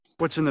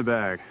What's in the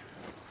bag?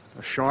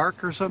 A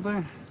shark or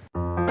something?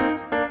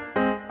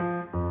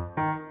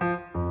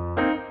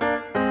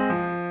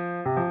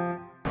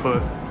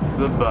 Put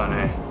the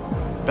bunny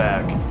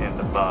back in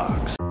the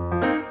box.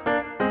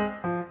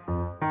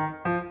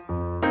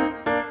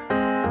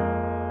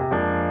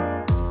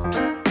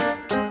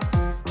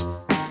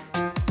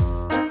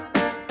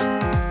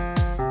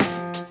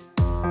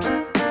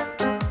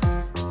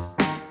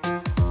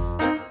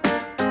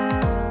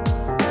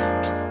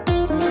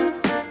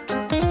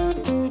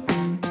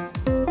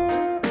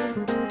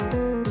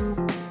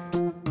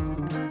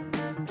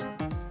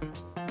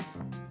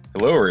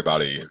 Hello,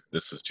 everybody.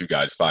 This is Two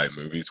Guys, Five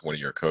Movies. One of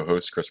your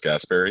co-hosts, Chris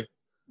Gaspari.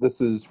 This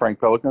is Frank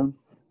Pelican.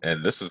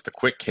 And this is The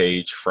Quick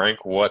Cage.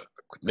 Frank, what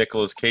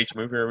Nicolas Cage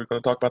movie are we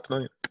going to talk about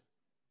tonight?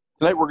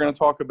 Tonight we're going to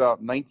talk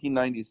about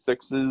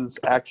 1996's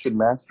action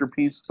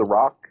masterpiece, The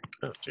Rock.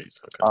 Oh,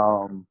 jeez.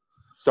 Okay.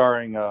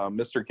 Starring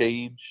Mr.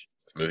 Cage,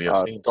 It's a movie I've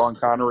seen. Sean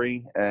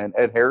Connery, and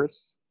Ed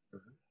Harris.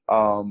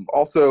 Mm-hmm.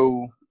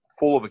 Also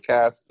full of a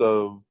cast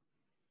of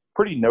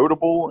pretty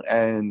notable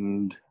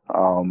and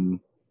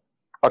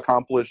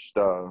accomplished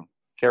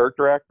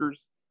character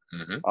actors.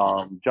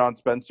 Mm-hmm. John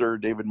Spencer,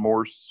 David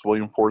Morse,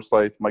 William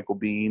Forsythe, Michael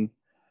Biehn,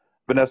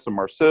 Vanessa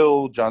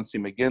Marcil, John C.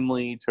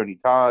 McGinley, Tony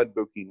Todd,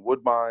 Bokeem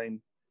Woodbine,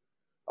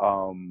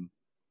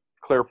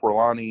 Claire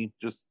Forlani.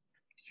 Just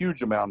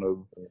huge amount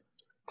of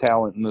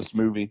talent in this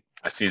movie.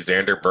 I see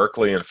Xander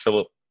Berkeley and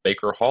Philip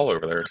Baker Hall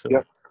over there, too.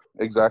 Yep,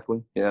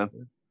 exactly. Yeah.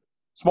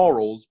 Small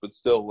roles, but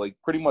still, like,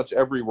 pretty much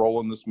every role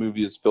in this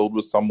movie is filled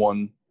with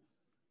someone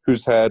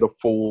who's had a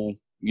full,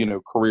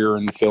 career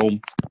in film.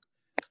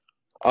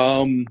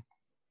 In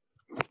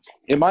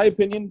my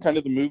opinion, kind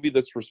of the movie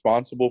that's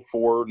responsible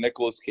for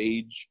Nicolas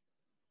Cage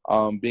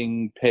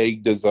being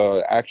pegged as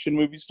an action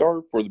movie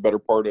star for the better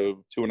part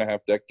of 2.5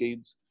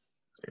 decades.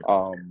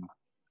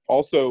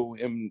 Also,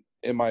 in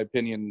my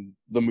opinion,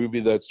 the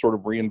movie that sort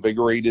of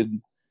reinvigorated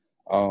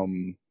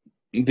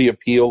the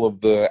appeal of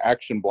the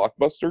action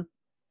blockbuster,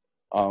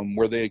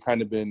 where they had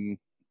kind of been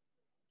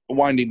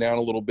winding down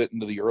a little bit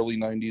into the early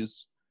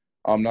 90s.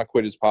 Not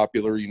quite as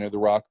popular, The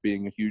Rock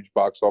being a huge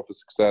box office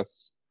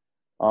success.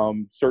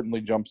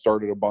 Certainly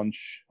jump-started a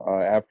bunch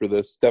after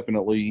this.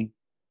 Definitely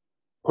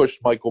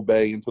pushed Michael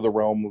Bay into the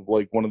realm of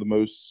like one of the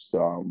most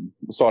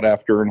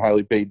sought-after and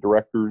highly paid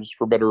directors,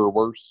 for better or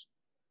worse,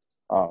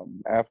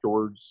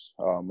 afterwards.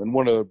 And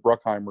one of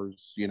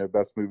Bruckheimer's,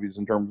 best movies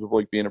in terms of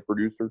like being a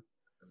producer.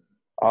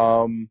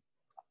 I'm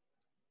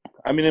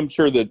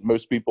sure that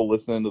most people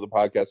listening to the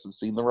podcast have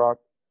seen The Rock.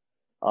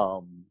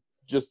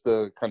 Just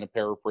to kind of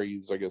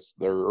paraphrase, I guess,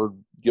 or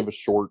give a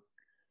short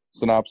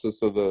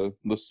synopsis of the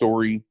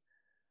story.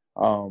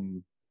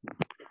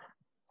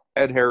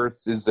 Ed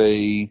Harris is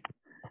a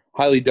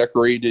highly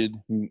decorated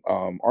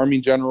Army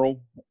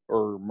general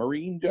or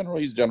Marine general.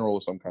 He's general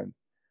of some kind.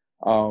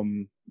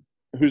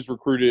 Who's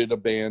recruited a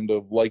band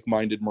of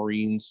like-minded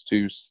Marines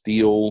to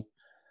steal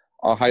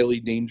a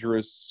highly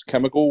dangerous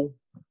chemical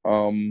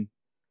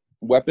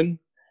weapon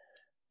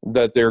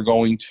that they're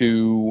going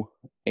to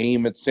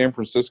aim at San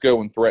Francisco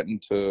and threaten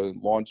to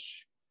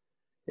launch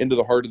into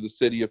the heart of the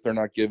city if they're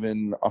not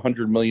given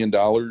 $100 million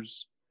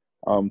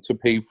to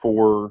pay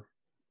for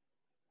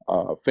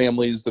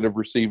families that have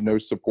received no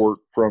support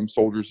from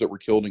soldiers that were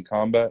killed in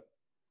combat.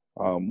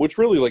 Which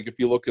really, like, if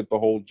you look at the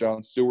whole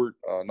Jon Stewart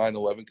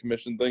 9/11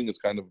 Commission thing, is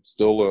kind of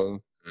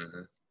still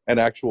an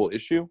actual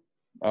issue.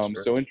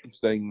 Sure. So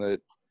interesting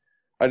that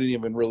I didn't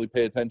even really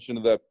pay attention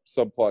to that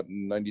subplot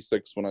in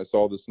 96 when I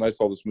saw this, and I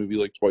saw this movie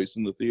like twice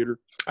in the theater.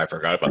 I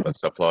forgot about that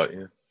subplot,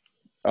 yeah.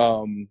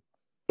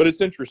 But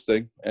it's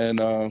interesting and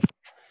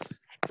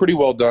pretty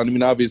well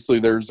done.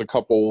 Obviously there's a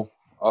couple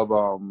of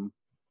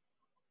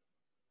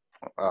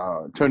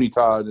Tony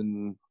Todd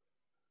and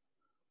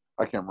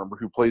I can't remember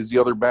who plays the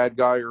other bad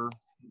guy, or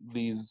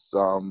these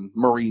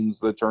Marines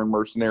that turn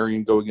mercenary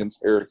and go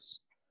against Harris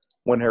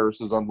when Harris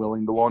is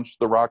unwilling to launch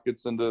the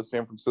rockets into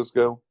San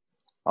Francisco.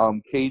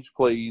 Cage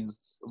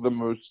plays the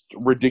most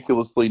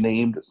ridiculously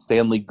named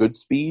Stanley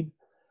Goodspeed,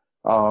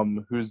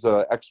 who's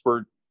an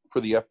expert for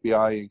the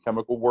FBI in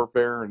chemical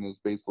warfare and is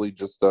basically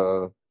just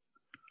like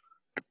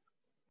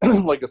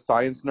a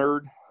science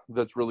nerd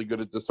that's really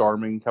good at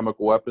disarming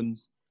chemical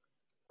weapons.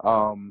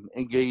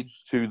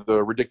 Engaged to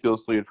the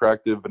ridiculously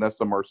attractive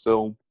Vanessa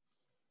Marcil,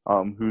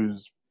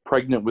 who's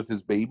pregnant with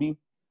his baby.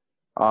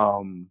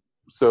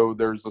 So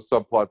there's a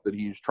subplot that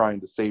he's trying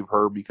to save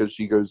her because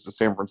she goes to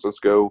San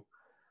Francisco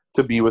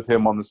to be with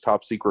him on this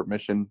top secret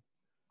mission,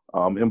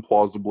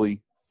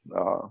 implausibly.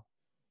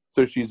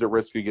 So she's at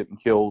risk of getting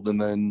killed. And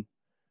then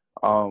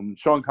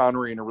Sean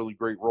Connery in a really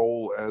great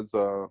role as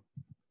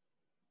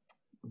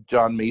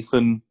John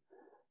Mason,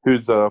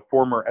 who's a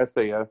former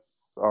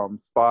SAS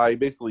spy.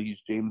 Basically,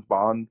 he's James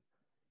Bond,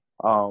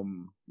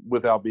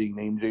 without being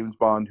named James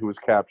Bond, who was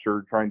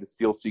captured trying to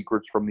steal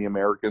secrets from the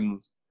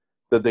Americans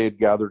that they had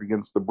gathered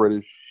against the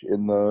British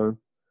in the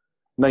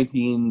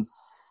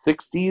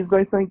 1960s,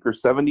 I think, or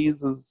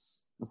 70s,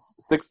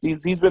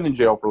 60s. He's been in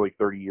jail for like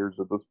 30 years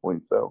at this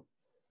point, so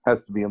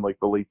has to be in like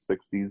the late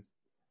 60s.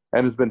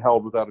 and has been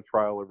held without a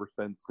trial ever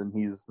since. And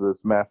he's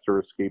this master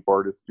escape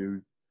artist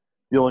who's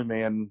the only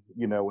man,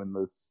 in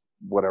this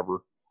whatever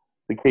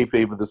the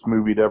kayfabe of this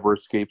movie to ever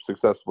escape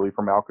successfully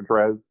from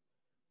Alcatraz.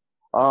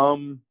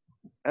 And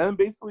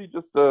basically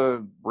just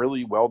a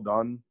really well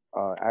done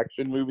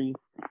action movie.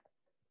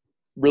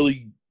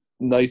 Really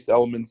nice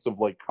elements of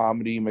like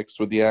comedy mixed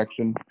with the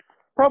action.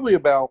 Probably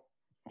about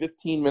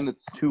 15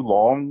 minutes too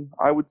long,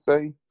 I would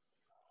say.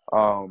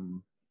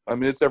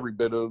 It's every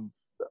bit of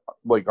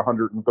like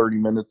 130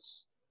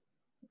 minutes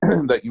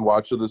that you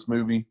watch of this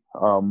movie.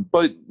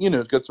 But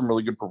it's got some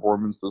really good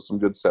performances, some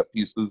good set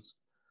pieces.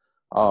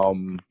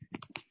 The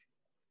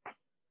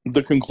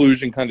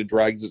conclusion kind of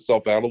drags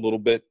itself out a little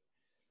bit,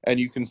 and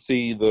you can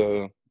see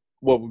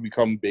what would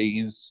become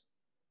Bay's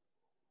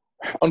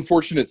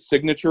unfortunate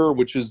signature,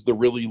 which is the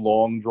really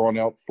long, drawn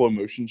out slow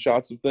motion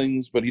shots of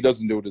things. But he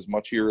doesn't do it as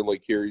much here.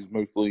 Like here, he's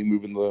mostly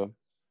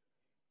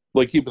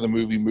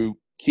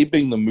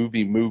keeping the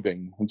movie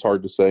moving. It's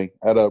hard to say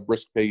at a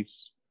brisk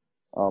pace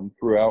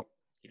throughout.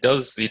 He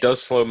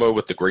does slow mo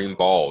with the green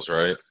balls,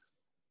 right?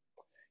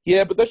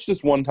 Yeah, but that's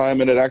just one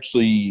time, and it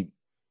actually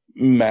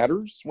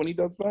matters when he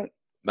does that.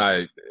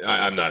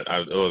 I'm not.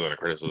 It wasn't a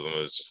criticism.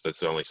 It was just that's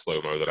the only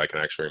slow mo that I can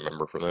actually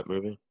remember from that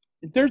movie.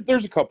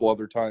 There's a couple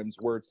other times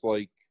where it's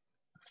like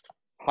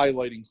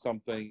highlighting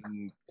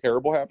something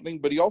terrible happening,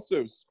 but he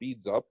also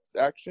speeds up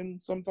action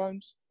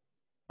sometimes.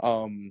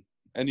 And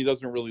he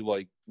doesn't really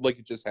like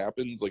it just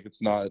happens. Like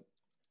it's not.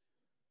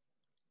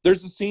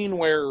 There's a scene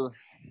where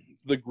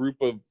the group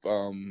of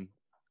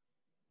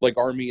like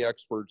army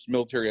experts,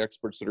 military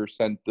experts that are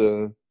sent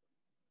to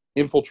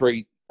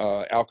infiltrate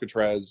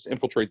Alcatraz,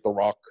 infiltrate the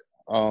Rock,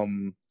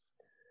 and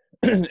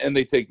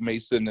they take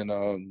Mason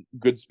and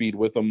Goodspeed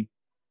with them,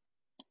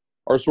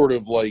 are sort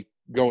of like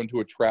going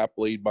to a trap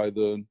laid by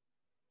the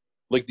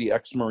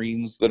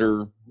ex-Marines that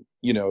are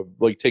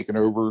like taking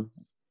over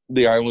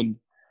the island.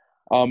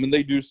 And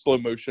they do slow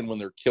motion when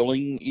they're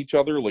killing each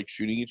other, like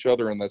shooting each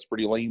other, and that's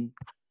pretty lame.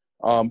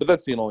 But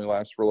that scene only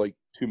lasts for like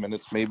 2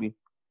 minutes, maybe.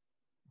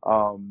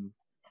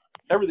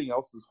 Everything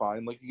else is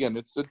fine. Like again,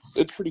 it's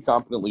pretty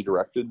competently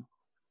directed.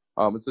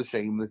 It's a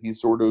shame that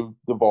he's sort of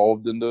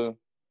devolved into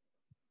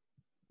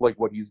like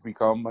what he's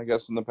become, I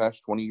guess, in the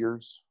past 20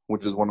 years,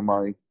 which is one of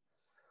my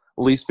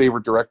least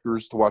favorite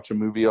directors to watch a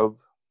movie of.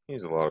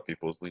 He's a lot of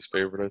people's least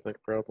favorite, I think,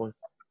 probably.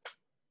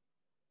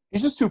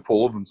 He's just too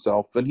full of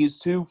himself, and he's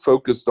too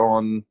focused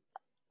on,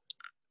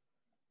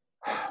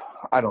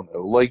 I don't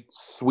know, like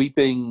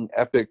sweeping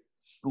epic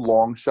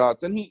long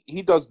shots, and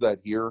he does that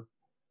here.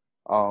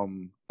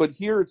 But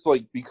here it's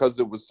like because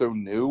it was so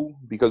new,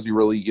 because you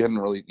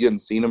hadn't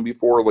seen him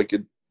before, like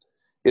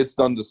it's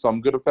done to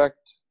some good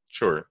effect.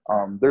 Sure.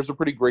 There's a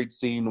pretty great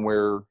scene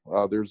where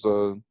there's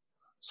a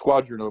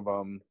squadron of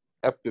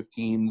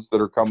F-15s that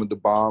are coming to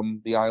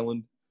bomb the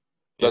island.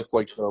 That's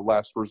like the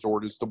last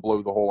resort, is to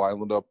blow the whole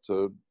island up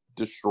to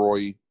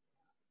destroy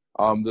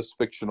this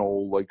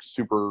fictional like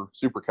super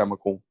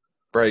chemical.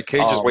 Right.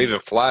 Cage is waving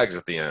flags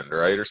at the end,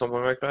 right, or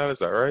something like that. Is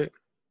that right?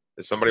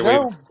 Is somebody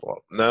No. waving?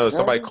 Well, no, is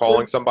somebody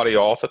calling somebody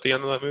off at the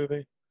end of that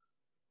movie?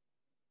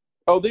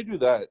 Oh, they do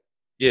that.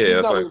 Yeah, He's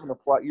that's not right. waving a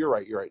flag. You're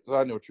right. So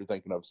I know what you're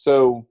thinking of.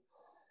 So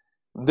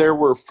there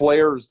were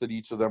flares that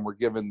each of them were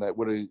given that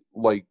would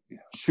like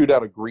shoot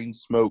out a green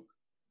smoke,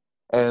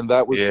 and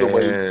that was the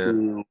way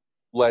to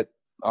let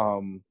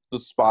the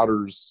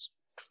spotters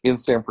in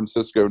San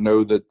Francisco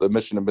know that the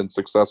mission had been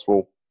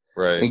successful,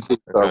 right? In case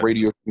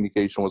radio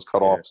communication was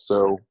cut off.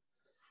 So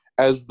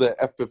as the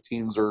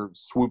F-15s are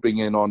swooping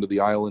in onto the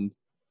island,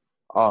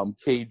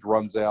 Cage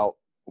runs out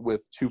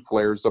with two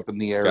flares up in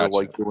the air,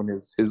 like doing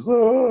his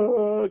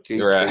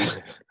Cage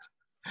face.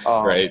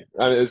 Right.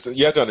 I mean,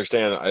 you have to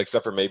understand,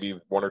 except for maybe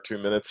 1 or 2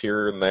 minutes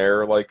here and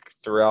there, like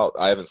throughout,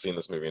 I haven't seen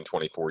this movie in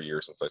 24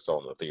 years since I saw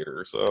it in the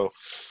theater. So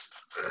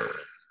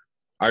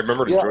I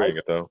remember enjoying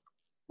it, though.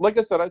 Like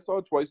I said, I saw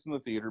it twice in the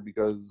theater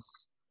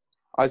because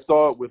I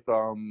saw it with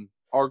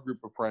our group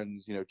of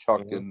friends,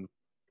 Chuck and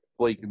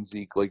Blake and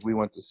Zeke. Like, we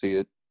went to see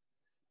it.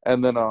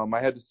 And then I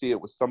had to see it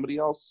with somebody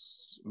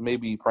else,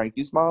 maybe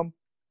Frankie's mom.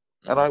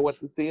 And I went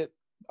to see it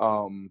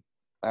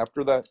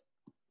after that,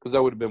 because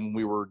that would have been when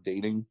we were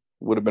dating.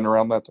 Would have been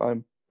around that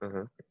time.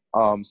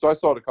 So I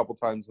saw it a couple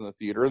times in the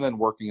theater, and then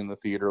working in the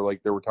theater,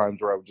 like there were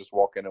times where I would just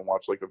walk in and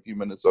watch like a few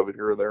minutes of it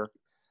here or there.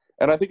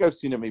 And I think I've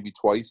seen it maybe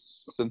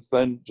twice since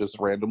then, just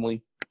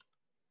randomly.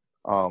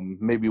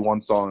 Maybe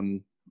once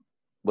on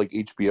like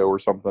HBO or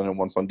something, and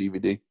once on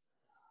DVD.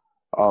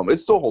 It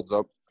still holds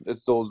up. It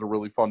still is a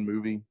really fun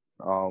movie.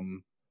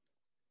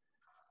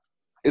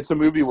 It's a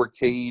movie where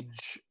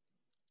Cage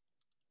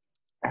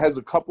has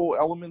a couple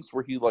elements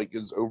where he like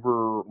is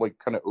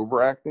kind of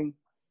overacting.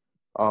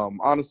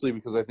 Honestly,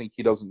 because I think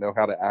he doesn't know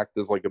how to act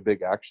as like a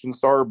big action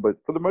star,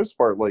 but for the most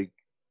part, like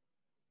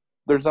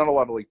there's not a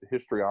lot of like the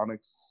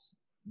histrionics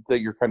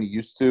that you're kind of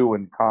used to,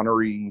 and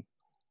Connery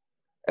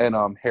and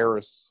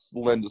Harris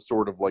lend a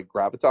sort of like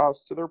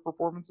gravitas to their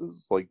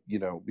performances, like,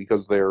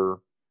 because they're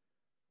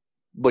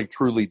like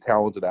truly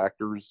talented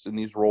actors in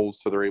these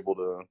roles, so they're able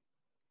to,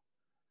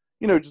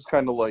 just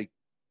kind of like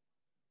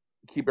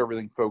keep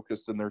everything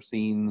focused in their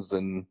scenes,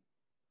 and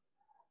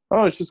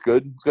oh, it's just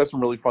good. It's got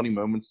some really funny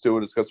moments to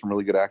it. It's got some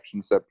really good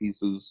action set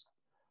pieces.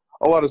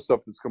 A lot of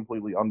stuff that's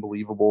completely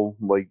unbelievable,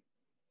 like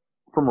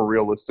from a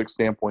realistic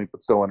standpoint,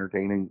 but still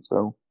entertaining.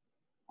 So,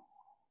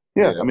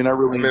 yeah, I mean, I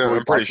really enjoyed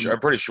I'm pretty watching sure.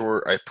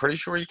 it. I'm pretty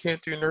sure you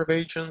can't do nerve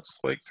agents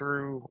like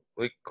through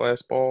like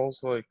glass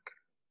balls. Like,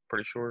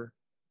 pretty sure.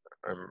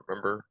 I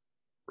remember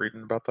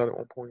reading about that at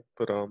one point.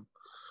 But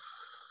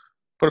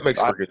it makes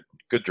I, for good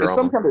it's drama.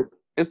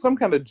 some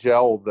kind of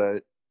gel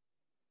that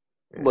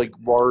Yeah, like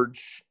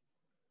large,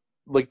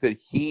 like the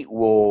heat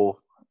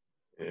will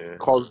yeah,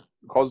 cause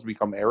to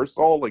become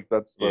aerosol. Like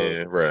that's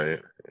yeah. Right,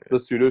 the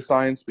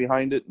pseudoscience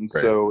behind it, and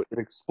right, so it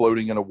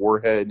exploding in a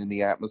warhead in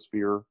the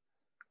atmosphere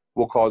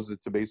will cause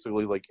it to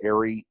basically like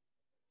aerate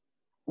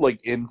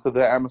like into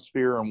the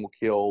atmosphere and will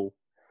kill.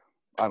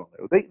 I don't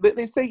know.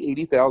 They say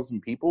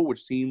 80,000 people,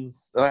 which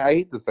seems, and I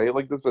hate to say it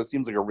like this, but it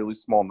seems like a really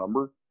small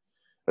number,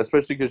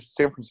 especially because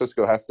San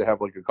Francisco has to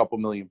have like a couple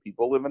million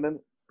people living in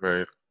it.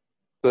 right,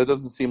 So it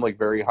doesn't seem like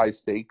very high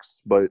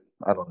stakes, but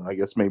I don't know. I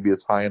guess maybe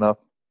it's high enough.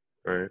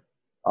 right.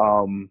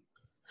 Um,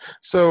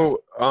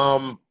 So,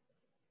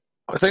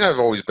 I think I've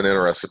always been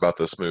interested about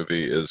this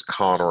movie is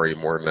Connery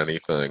more than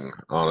anything,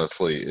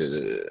 honestly.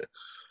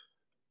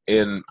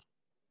 In,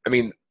 I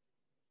mean,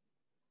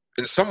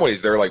 in some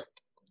ways, they're like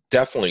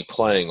definitely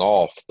playing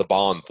off the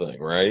Bond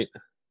thing, right?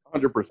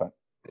 100%.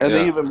 And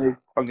they Yeah. even make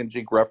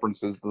tongue-in-cheek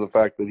references to the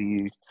fact that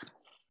he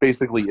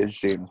basically is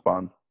James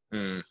Bond.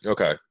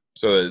 Okay.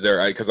 So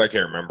they're because I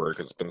can't remember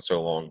because it's been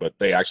so long, but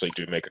they actually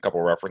do make a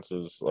couple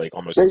references, like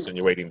almost They,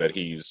 insinuating that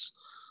he's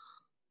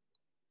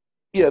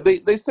yeah,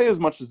 they say as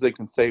much as they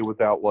can say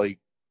without like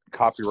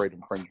copyright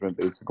infringement,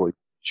 basically.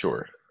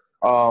 sure.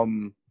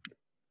 Um,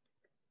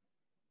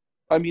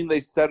 I mean,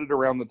 they said it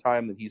around the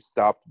time that he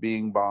stopped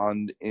being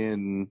Bond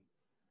in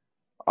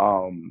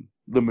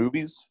the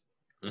movies.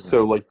 Hmm.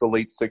 So, like the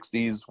late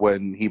 '60s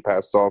when he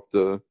passed off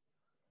to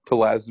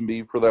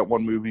Lazenby for that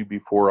one movie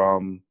before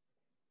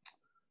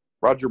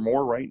Roger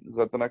Moore, right? Is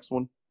that the next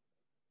one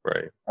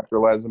Right. after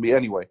Lazenby?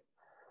 Anyway,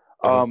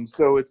 Uh-huh.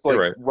 so it's You're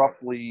like right.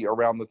 roughly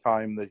around the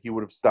time that he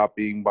would have stopped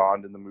being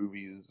Bond in the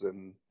movies,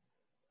 and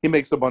he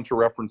makes a bunch of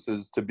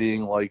references to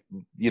being like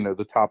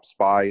the top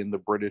spy in the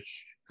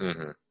British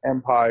Hmm.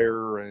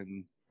 Empire,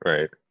 and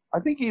Right. I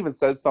think he even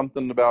says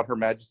something about Her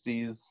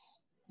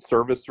Majesty's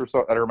service or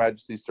so at Her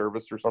Majesty's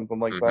service or something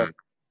like that.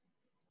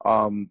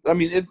 Hmm. I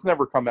mean, it's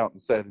never come out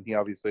and said, and he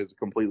obviously has a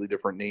completely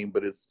different name,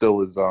 but it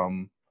still is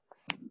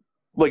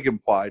like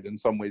implied in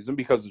some ways, and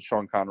because it's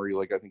Sean Connery,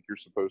 like I think you're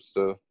supposed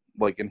to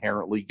like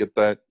inherently get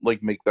that,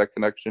 like make that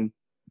connection.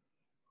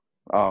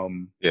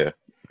 Um, Yeah.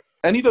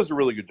 and he does a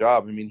really good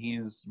job. I mean,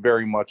 he's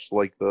very much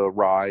like the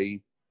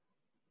wry,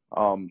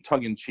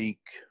 tongue in cheek,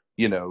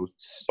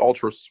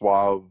 ultra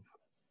suave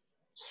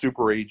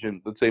super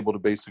agent that's able to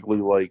basically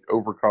like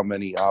overcome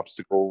any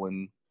obstacle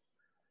and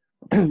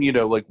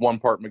like one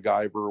part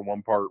MacGyver,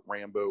 one part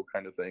Rambo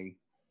kind of thing,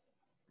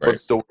 but Right.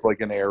 still with,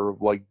 like an air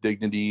of like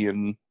dignity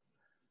and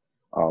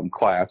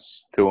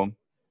class to him.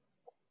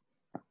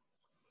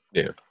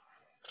 Yeah.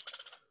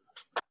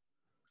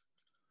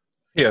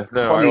 Yeah.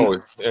 No,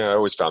 Funny, I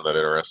always found that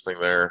interesting.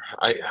 There,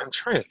 I'm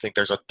trying to think.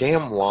 There's a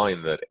damn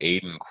line that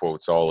Aiden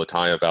quotes all the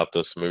time about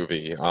this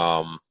movie.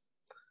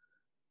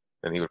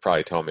 And he would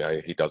probably tell me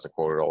he doesn't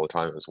quote it all the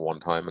time. It was one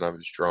time, and I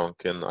was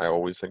drunk, and I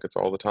always think it's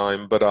all the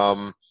time. But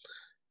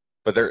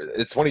there,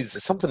 it's when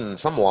he's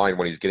some line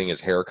when he's getting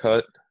his hair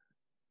cut,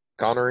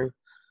 Connery.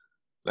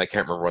 And I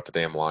can't remember what the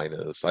damn line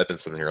is. I've been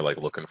sitting here like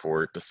looking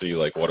for it to see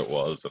like what it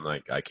was, and I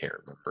can't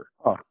remember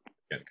huh.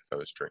 again because I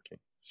was drinking.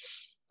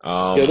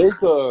 Yeah, Um,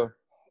 there's a,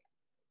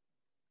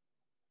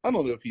 I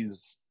don't know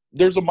if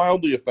there's a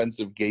mildly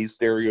offensive gay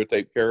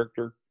stereotype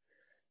character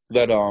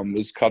that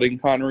is cutting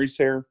Connery's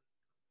hair.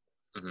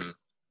 mhm,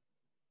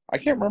 I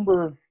can't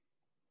remember.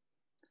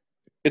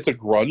 It's a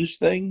grunge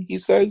thing, he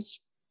says,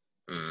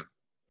 mhm,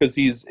 because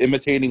he's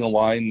imitating a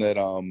line that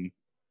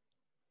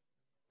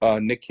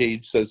Nick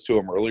Cage says to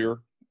him earlier.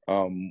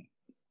 Um,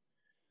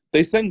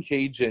 they send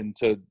Cage in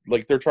to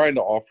like they're trying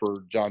to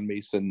offer John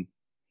Mason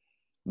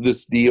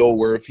this deal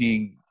where if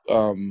he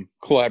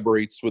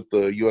collaborates with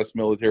the U.S.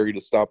 military to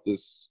stop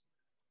this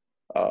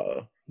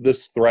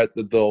threat,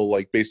 that they'll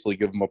like basically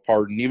give him a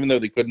pardon, even though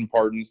they couldn't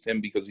pardon him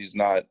because he's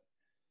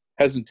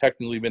hasn't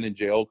technically been in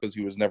jail because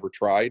he was never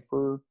tried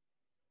for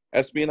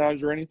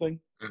espionage or anything.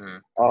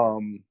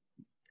 mhm.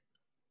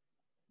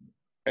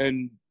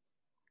 And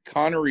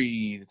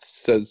Connery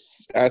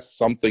asks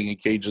something,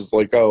 and Cage is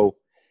like, "Oh,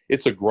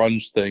 it's a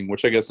grunge thing,"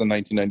 which I guess in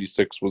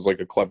 1996 was like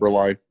a clever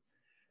line.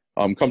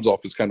 Comes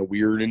off as kind of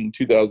weird in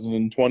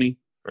 2020.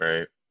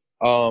 Right.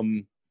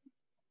 Um,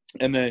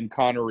 and then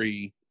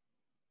Connery,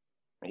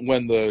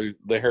 when the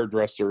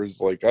hairdresser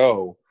is like,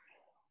 "Oh,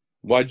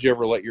 why'd you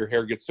ever let your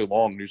hair get so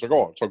long?" And he's like,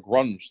 "Oh, it's a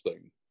grunge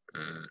thing."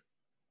 Mm,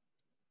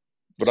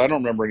 But I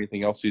don't remember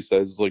anything else he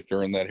says like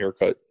during that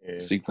haircut yeah.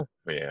 sequence.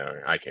 Yeah.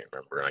 I can't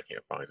remember. I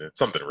can't find it.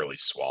 Something really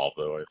suave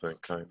though. I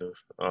think kind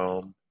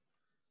of.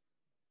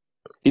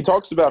 He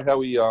talks about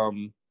how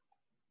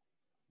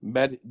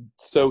met.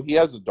 So he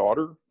has a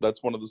daughter.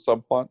 That's one of the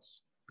subplots.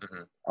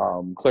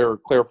 Claire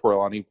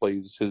Forlani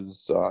plays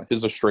his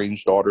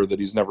estranged daughter that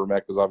he's never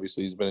met because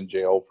obviously he's been in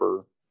jail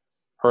for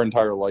her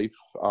entire life.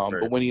 Right.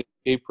 But when he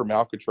escaped from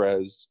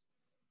Alcatraz,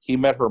 he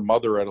met her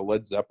mother at a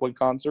Led Zeppelin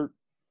concert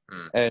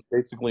and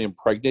basically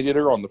impregnated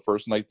her on the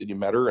first night that he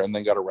met her, and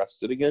then got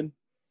arrested again.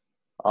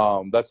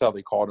 That's how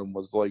they caught him,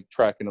 was like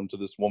tracking him to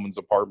this woman's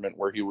apartment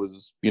where he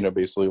was,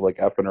 basically like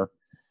effing her,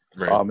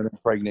 Right. and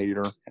impregnated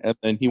her. And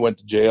then he went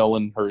to jail,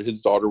 and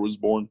his daughter was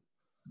born.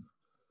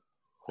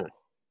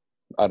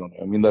 I don't know.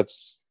 I mean,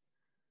 it's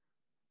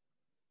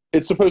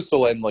supposed to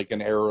lend like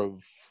an air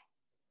of.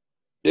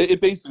 It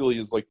basically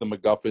is like the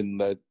MacGuffin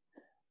that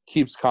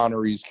keeps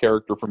Connery's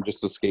character from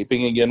just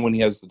escaping again when he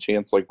has the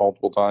chance, like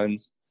multiple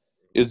times.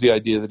 Is the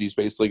idea that he's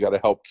basically got to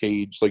help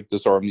Cage like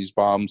disarm these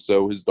bombs,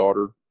 so his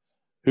daughter,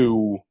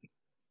 who,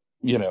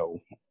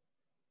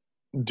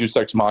 Deus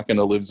Ex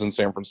Machina, lives in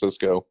San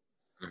Francisco,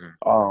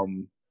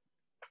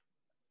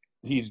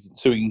 he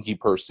can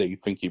keep her safe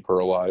and keep her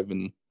alive,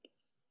 and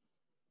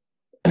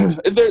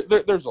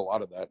there's a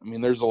lot of that. I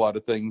mean, there's a lot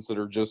of things that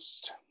are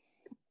just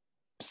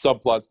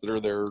subplots that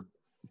are there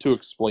to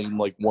explain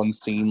like one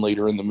scene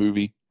later in the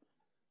movie,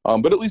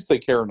 but at least they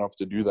care enough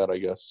to do that, I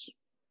guess.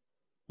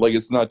 Like,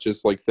 it's not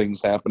just like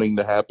things happening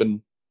to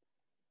happen,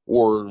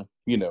 or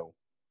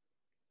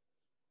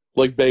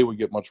like Bay would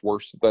get much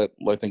worse at that,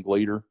 I think,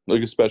 later,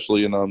 like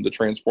especially in the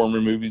Transformer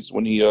movies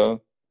when he I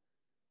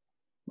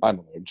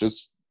don't know,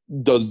 just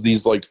does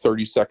these like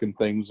 30-second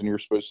things, and you're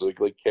supposed to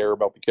like care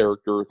about the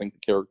character or think the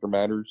character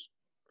matters.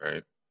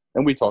 Right.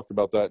 And we talked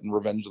about that in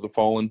Revenge of the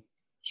Fallen,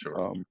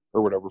 Sure.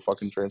 or whatever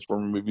fucking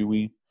Transformer movie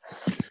we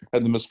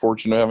had the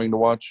misfortune of having to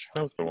watch.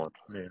 That was the one.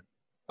 Yeah.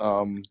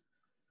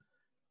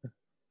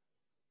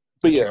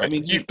 But yeah, I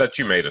mean, that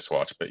you made us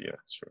watch, but yeah,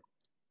 sure.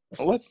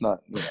 well, let's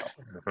not, let's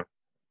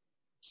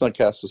not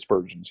cast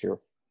aspersions here.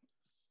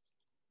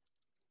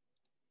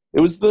 It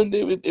was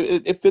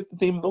it fit the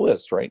theme of the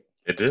list, right?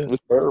 It did. It was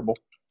terrible.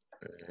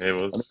 It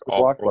was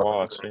awful to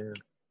watch.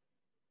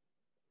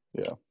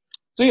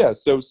 Yeah.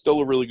 So still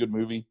a really good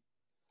movie.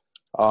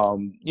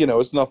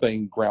 It's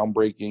nothing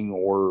groundbreaking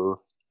or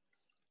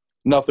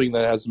nothing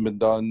that hasn't been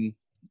done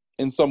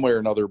in some way or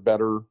another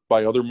better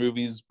by other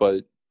movies,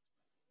 but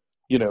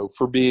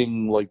for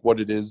being like what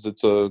it is,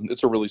 it's a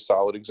really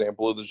solid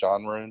example of the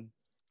genre, and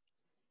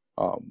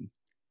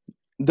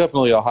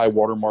definitely a high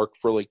watermark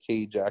for like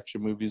Cage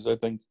action movies, I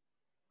think.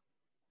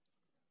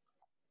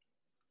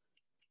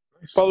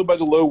 Nice. Followed by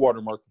the low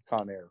watermark of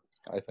Con Air,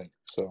 I think.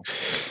 So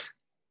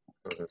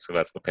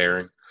that's the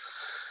pairing,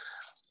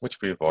 which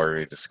we've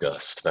already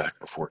discussed back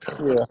before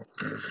COVID.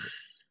 yeah.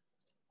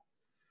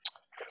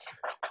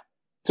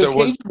 So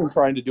Cage isn't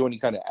trying to do any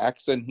kind of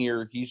accent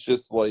here. He's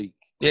just like.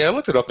 Yeah, I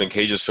looked it up in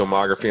Cage's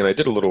filmography, and I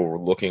did a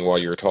little looking while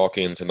you were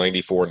talking to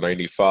 94 and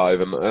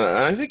 95, and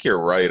I think you're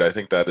right. I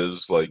think that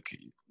is like,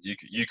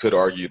 you could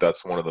argue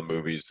that's one of the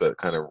movies that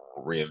kind of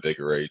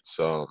reinvigorates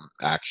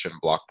action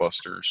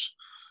blockbusters.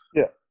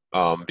 Yeah.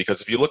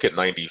 Because if you look at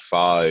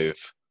 95,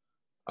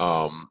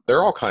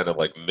 they're all kind of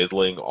like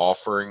middling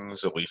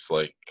offerings, at least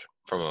like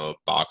from a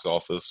box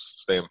office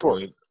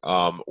standpoint,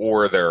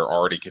 or they're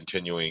already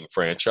continuing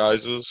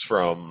franchises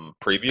from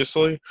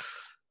previously.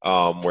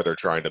 Where they're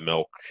trying to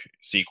milk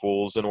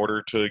sequels in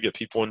order to get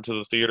people into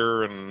the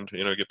theater and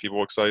get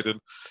people excited.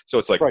 So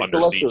it's like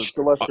Under Siege.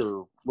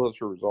 The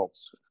lesser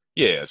results.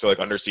 Yeah, so like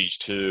Under Siege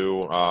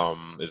 2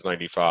 is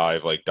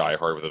 95. Like Die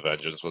Hard with a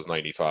Vengeance was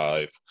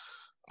 95.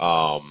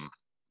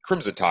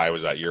 Crimson Tide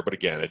was that year, but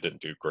again, it didn't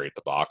do great at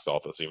the box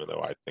office, even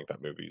though I think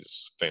that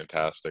movie's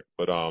fantastic.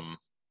 But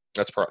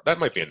that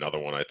might be another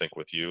one I think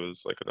with you,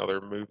 is like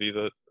another movie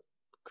that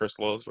Chris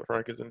loves but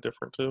Frank is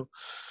indifferent to.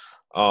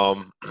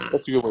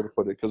 That's a good way to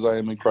put it, because I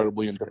am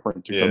incredibly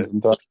indifferent to Crimson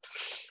Tide.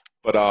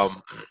 But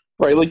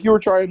right, like you were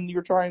trying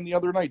the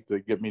other night to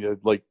get me to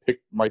like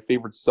pick my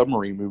favorite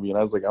submarine movie, and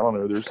I was like, I don't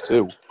know, there's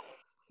two,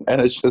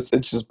 and it's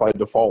just by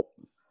default.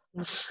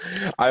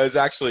 I was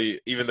actually,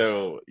 even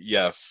though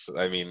yes,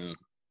 I mean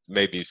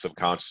maybe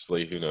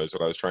subconsciously, who knows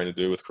what I was trying to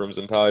do with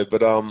Crimson Tide,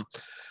 but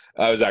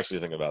I was actually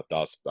thinking about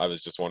Das. I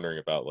was just wondering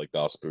about like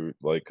Das Boot,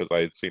 like because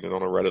I had seen it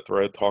on a Reddit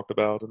thread talked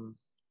about, and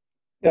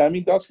yeah, I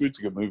mean Das Boot's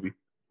a good movie.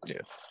 Yeah,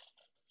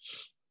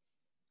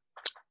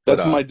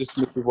 that's my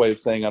dismissive way of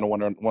saying I don't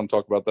want to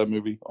talk about that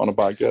movie on a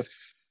podcast.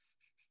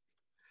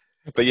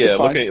 But yeah,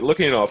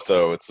 looking it up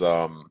though, it's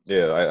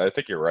I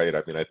think you're right.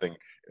 I mean, I think,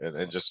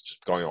 and just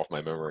going off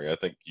my memory, I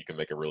think you can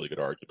make a really good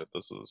argument.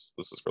 This is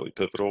really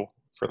pivotal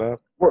for that.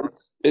 Well,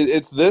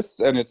 it's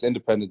this and it's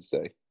Independence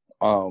Day.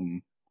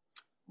 Right.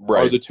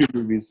 Are the two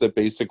movies that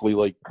basically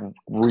like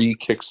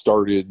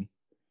re-kickstarted.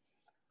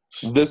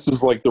 This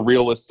is like the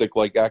realistic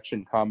like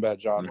action combat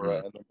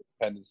genre, and then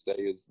Independence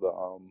Day is the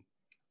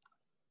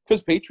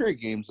because Patriot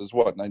Games is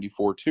what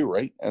 94 too,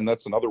 right? And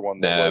that's another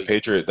one.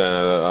 Patriot.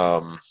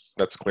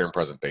 That's Clear and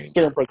Present Danger.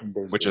 Clear and Present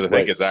Danger, which I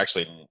think is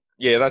actually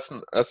that's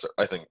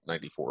I think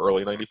 94,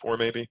 early 94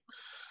 maybe.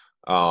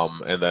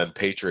 And then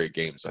Patriot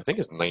Games I think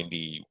is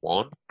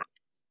 91,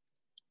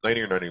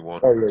 90 or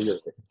 91. Oh yeah.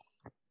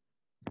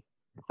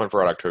 Hunt for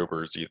Red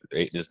October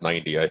is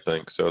 90, I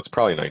think. So it's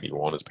probably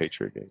 91 as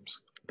Patriot Games.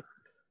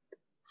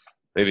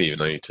 Maybe even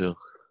 92.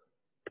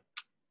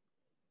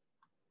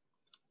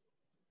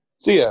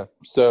 So yeah,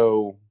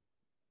 so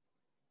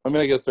I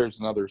mean, I guess there's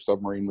another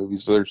submarine movie.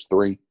 So there's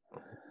three.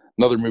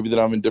 Another movie that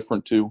I'm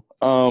indifferent to.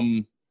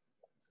 But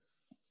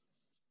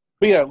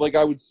yeah, like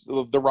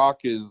The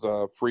Rock is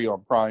free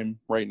on Prime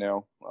right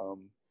now.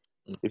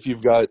 If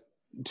you've got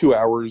 2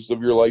 hours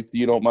of your life that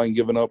you don't mind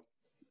giving up,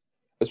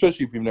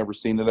 especially if you've never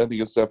seen it, I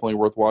think it's definitely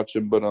worth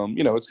watching. But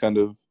it's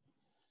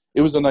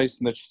it was a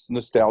nice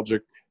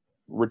nostalgic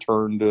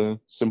return to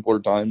simpler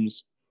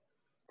times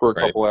for a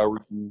couple hours.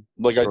 And,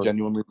 I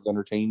genuinely was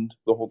entertained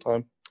the whole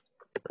time.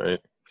 Right.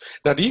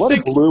 Now, do you a lot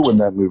think of blue in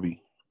that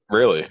movie?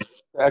 Really?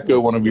 Echo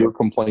one of your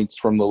complaints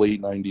from the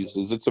late '90s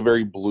is it's a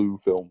very blue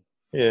film.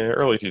 Yeah,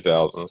 early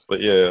 2000s,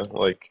 but yeah,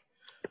 like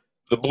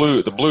the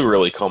blue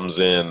really comes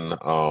in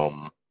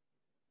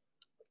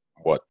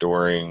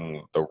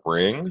during The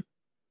Ring?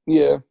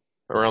 Yeah.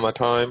 Around that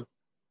time.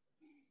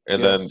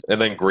 And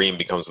then green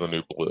becomes the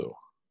new blue.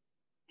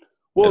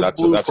 Well,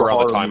 and that's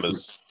around the time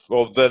as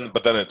but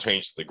then it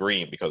changed to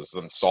green because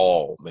then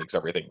Saul makes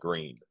everything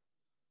green.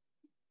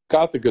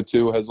 Gothica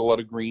 2 has a lot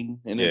of green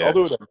in it,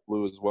 although it has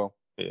blue as well.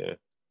 Yeah.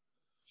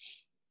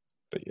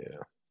 But yeah.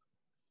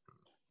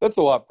 That's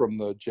a lot from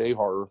the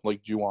J-horror,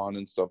 like Ju-on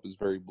and stuff is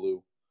very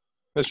blue.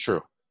 That's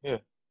true. Yeah.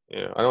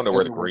 Yeah. I don't know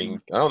where the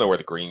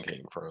green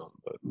came from,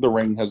 but The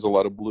Ring has a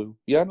lot of blue.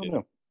 Yeah, I don't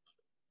know.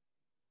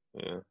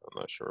 Yeah, I'm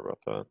not sure about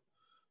that.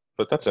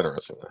 But that's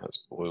interesting that has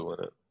blue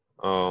in it.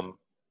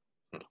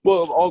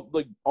 Well,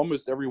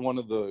 almost every one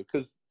of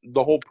because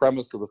the whole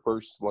premise of the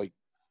first,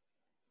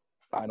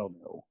 I don't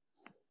know,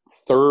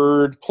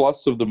 third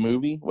plus of the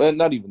movie, well,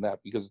 not even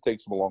that because it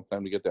takes them a long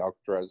time to get to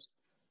Alcatraz.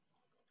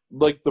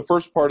 Like the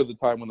first part of the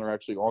time when they're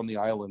actually on the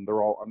island,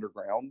 they're all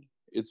underground.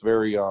 It's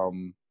very,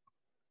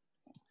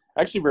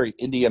 actually very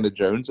Indiana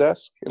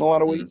Jones-esque in a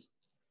lot of ways.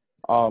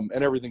 And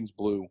everything's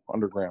blue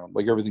underground.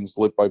 Like everything's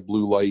lit by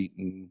blue light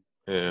and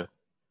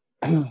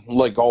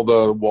like all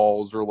the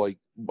walls are like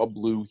a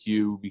blue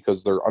hue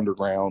because they're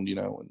underground,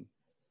 and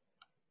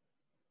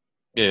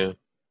yeah.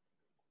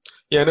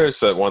 I noticed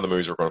that one of the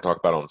movies we're going to talk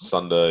about on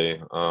Sunday,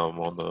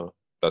 on the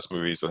best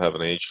movies that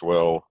haven't aged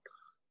well,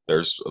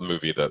 there's a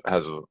movie that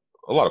has a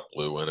lot of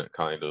blue in it,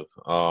 kind of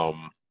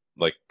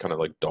like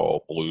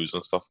dull blues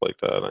and stuff like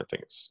that. I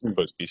think it's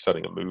supposed to be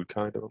setting a mood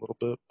kind of a little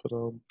bit,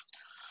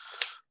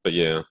 but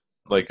yeah,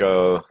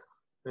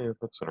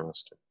 that's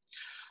interesting.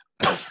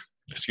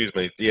 Excuse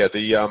me. Yeah,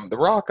 the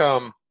Rock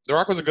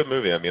was a good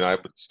movie. I mean, I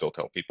would still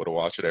tell people to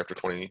watch it after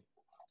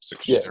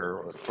 26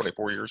 or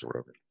 24 years or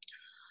whatever.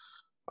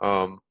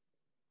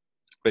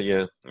 But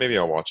yeah, maybe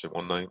I'll watch it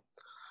one night.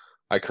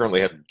 I currently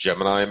have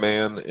Gemini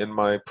Man in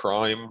my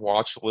Prime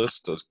watch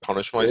list to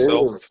punish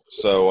myself.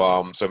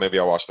 So maybe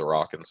I'll watch The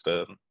Rock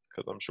instead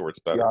because I'm sure it's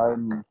better.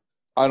 Yeah,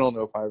 I don't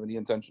know if I have any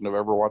intention of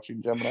ever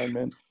watching Gemini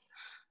Man.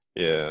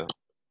 Yeah.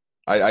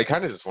 I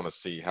kind of just want to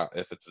see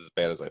if it's as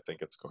bad as I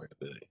think it's going to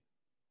be.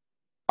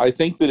 I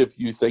think that if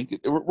you think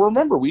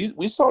remember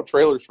we saw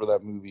trailers for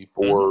that movie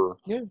for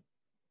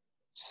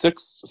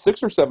 6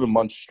 or 7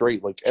 months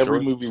straight. Like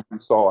every movie we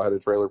saw had a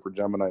trailer for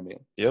Gemini Man.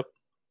 Yep.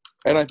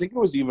 And I think it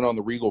was even on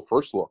the Regal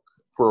First Look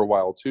for a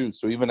while too.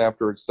 So even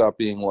after it stopped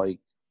being like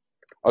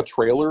a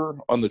trailer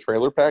on the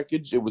trailer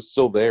package, it was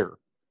still there.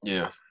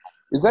 Yeah.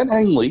 Is that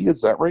Ang Lee?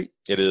 Is that right?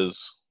 It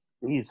is.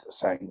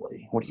 Jesus, Ang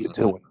Lee. What are you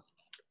doing?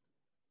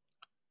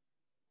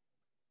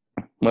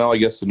 Well, I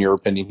guess in your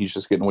opinion, he's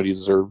just getting what he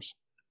deserves.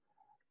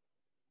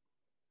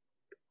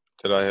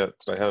 Did I have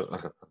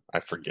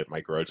I forget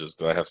my grudges.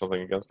 Did I have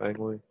something against Ang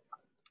Lee?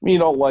 You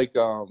don't like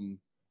I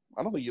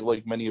don't think you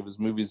like many of his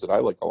movies that I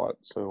like a lot,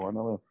 so I don't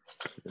know.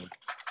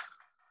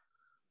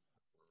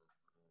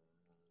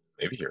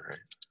 Maybe you're right.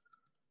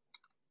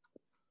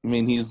 I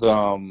mean, he's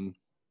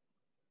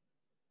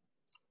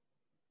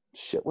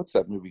shit, what's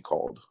that movie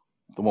called?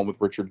 The one with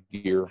Richard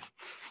Gere.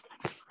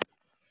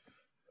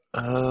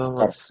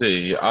 Let's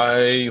see.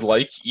 I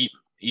like Eat,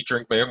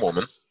 Drink, Man,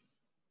 Woman.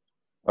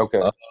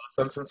 Okay.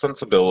 Sense and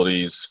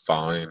Sensibilities,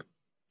 fine.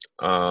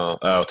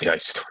 The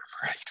Ice Storm,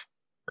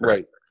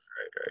 Right.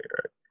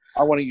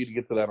 I wanted you to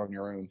get to that on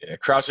your own. Yeah,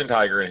 Crouching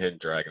Tiger and Hidden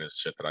Dragon is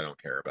shit that I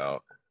don't care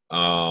about.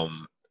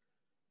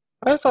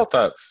 I thought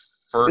that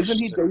first.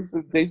 Isn't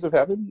he Days of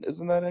Heaven?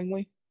 Isn't that Ang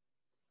Lee?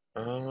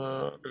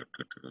 No.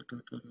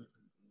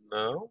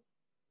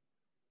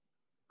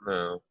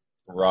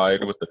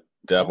 Ride with the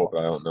Devil, but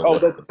I don't know. Oh,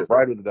 that's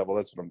Ride with the Devil.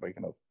 That's what I'm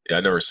thinking of. Yeah,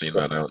 I've never seen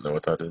that. I don't know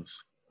what that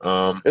is.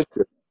 It's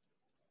good.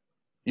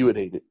 You would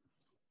hate it.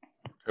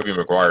 Tobey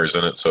Maguire's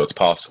in it, so it's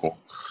possible.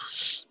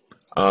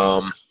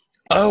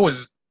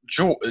 Is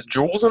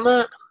Jules in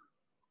that?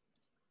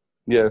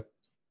 Yeah.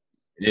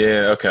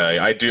 Yeah, okay.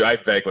 I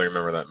vaguely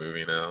remember that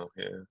movie now.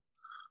 Yeah.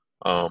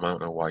 I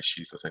don't know why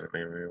she's the thing that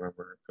made me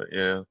remember it, but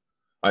yeah.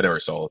 I never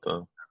saw it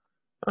though.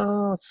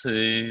 Let's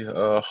see.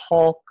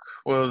 Hawk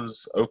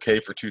was okay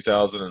for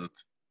 2000 and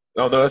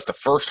oh no, that's the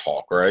first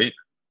Hawk, right?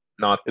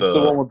 Not It's the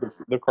one with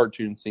the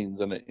cartoon scenes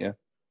in it, yeah.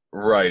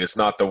 Right, it's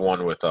not the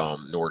one with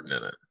Norton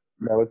in it.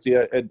 No, it's the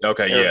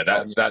Okay, yeah,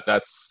 Eric Bana.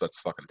 that's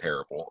fucking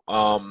terrible.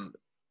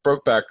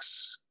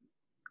 Brokeback's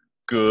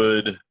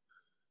good.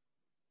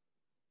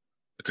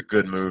 It's a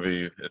good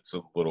movie. It's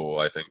a little,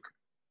 I think,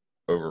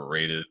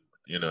 overrated.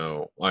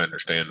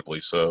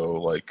 Understandably so,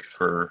 like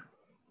for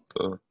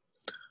the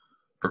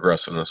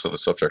progressiveness of the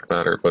subject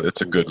matter, but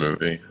it's a good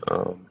movie.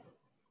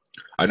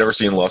 I've never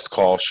seen Lust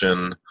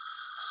Caution.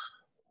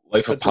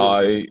 Life of That's really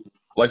Pi. good.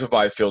 Life of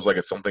Pi feels like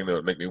it's something that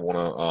would make me want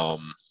to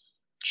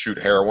shoot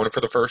heroin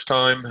for the first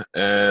time,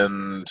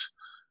 and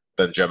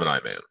then Gemini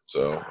Man.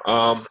 So,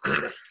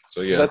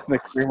 so yeah. That's an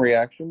extreme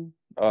reaction.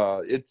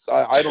 I don't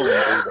enjoy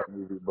that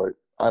movie, but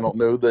I don't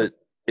know that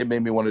it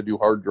made me want to do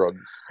hard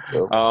drugs.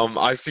 So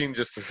I've seen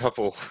just a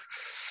couple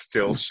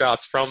still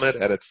shots from it,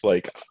 and it's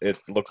like it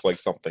looks like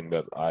something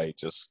that I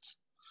just,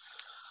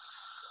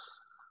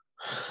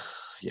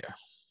 yeah.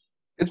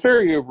 it's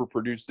very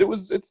overproduced.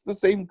 It's the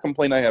same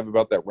complaint I have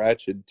about that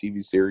Ratchet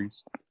TV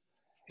series,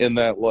 in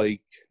that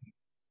like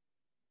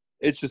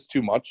it's just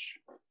too much.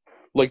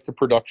 Like the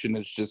production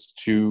is just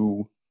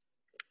too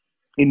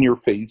in your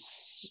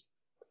face,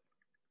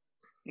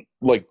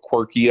 like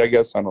quirky, I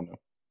guess. I don't know.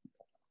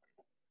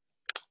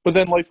 But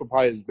then Life of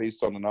Pi is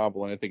based on a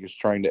novel, and I think it's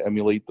trying to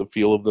emulate the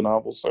feel of the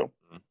novel. So,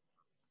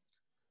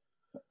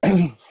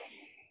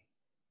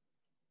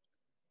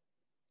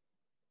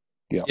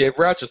 Yeah,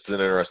 Ratchet's an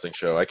interesting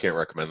show. I can't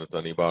recommend it to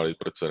anybody,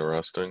 but it's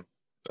interesting.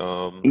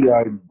 yeah,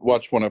 I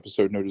watched one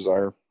episode. No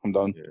desire. I'm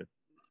done. Yeah.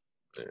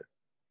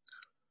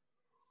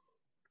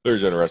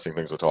 There's interesting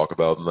things to talk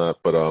about in that,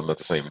 but at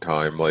the same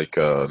time, like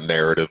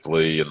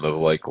narratively, in the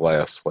like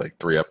last like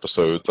 3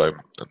 episodes, I'm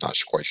not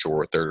quite sure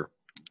what they're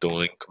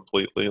doing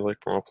completely, like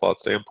from a plot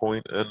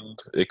standpoint, and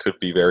it could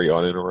be very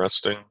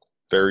uninteresting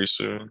very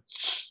soon.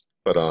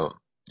 But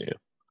yeah,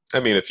 I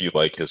mean, if you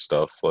like his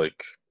stuff,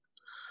 like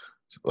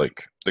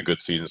the good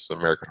seasons of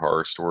American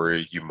Horror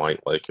Story, you might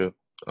like it.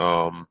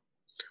 Um,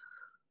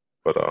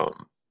 but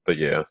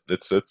yeah,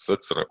 it's an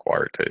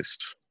acquired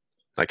taste.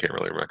 I can't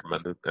really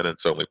recommend it, and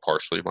it's only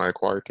partially my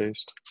acquired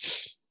taste.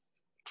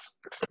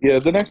 Yeah,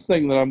 the next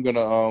thing that I'm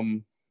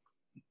gonna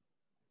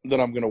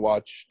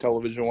watch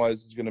television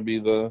wise is gonna be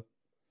the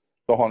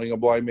Haunting of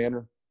Bly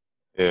Manor.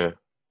 Yeah,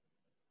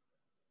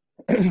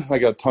 I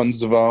got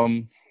tons of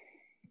horror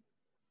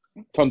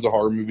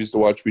movies to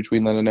watch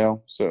between then and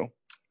now. So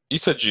you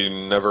said you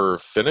never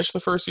finished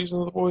the first season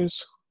of The Boys.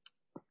 Is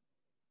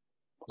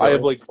that I have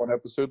right? like one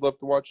episode left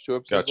to watch, 2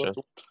 episodes Gotcha. left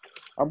to watch.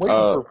 I'm waiting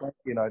Uh, for Frankie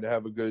and I to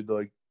have a good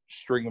like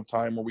string of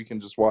time where we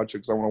can just watch it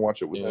because I want to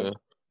watch it with yeah, him.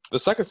 the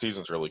second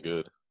season's really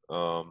good.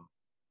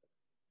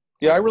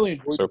 Yeah, I really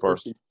enjoyed So the far.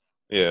 first season.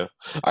 Yeah,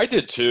 I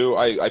did too.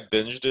 I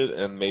binged it,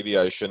 and maybe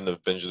I shouldn't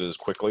have binged it as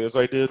quickly as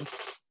I did.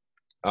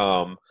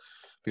 Um,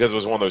 because it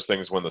was one of those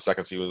things when the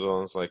second season was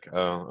on, it's like,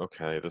 oh,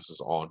 okay, this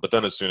is on. But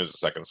then as soon as the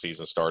second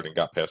season started and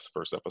got past the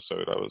first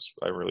episode,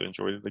 I really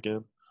enjoyed it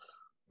again.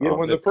 Yeah,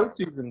 when the It, first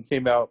season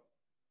came out,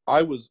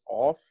 I was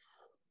off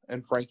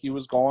and Frankie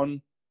was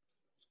gone.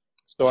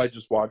 So I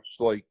just watched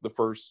like the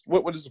first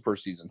what is the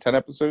first season? 10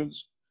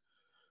 episodes?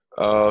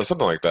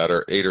 something like that,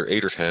 or eight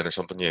or 10 or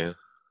something. Yeah,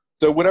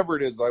 So whatever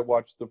it is, I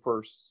watched the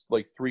first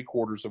like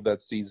 3/4 of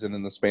that season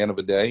in the span of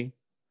a day,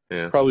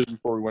 yeah, probably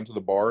before we went to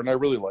the bar, and I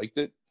really liked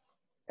it.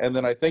 And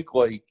then I think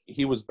like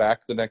he was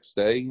back the next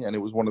day, and it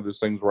was one of those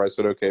things where I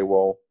said, okay,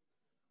 well,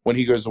 when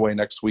he goes away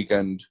next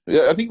weekend,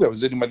 yeah, I think that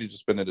was it. He might have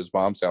just been at his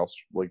mom's house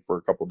like for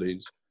a couple of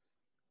days.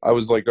 I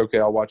was like, okay,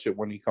 I'll watch it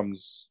when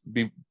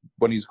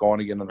when he's gone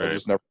again, and I'll right.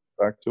 just never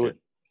go back to it.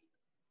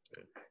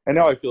 And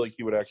now I feel like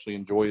he would actually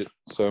enjoy it.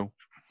 So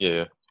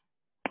Yeah.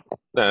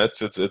 Nah,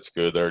 it's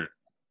good. They're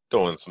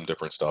doing some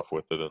different stuff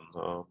with it,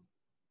 and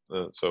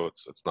so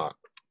it's not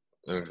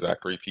an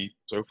exact repeat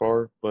so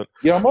far. But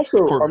yeah, I'm of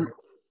also course, I'm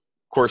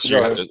of course, go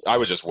ahead. I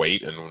would just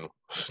wait and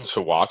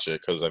to watch it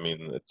because I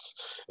mean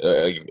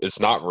it's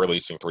not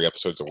releasing 3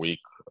 episodes a week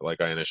like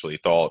I initially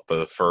thought.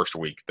 The first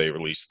week they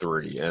released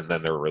 3, and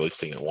then they're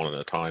releasing it one at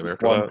a time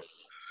after One. that.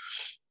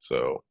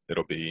 So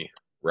it'll be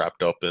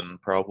wrapped up in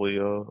probably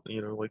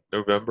like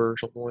November or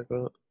something like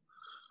that,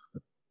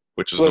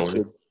 which is So that's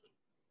annoying. good.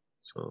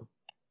 So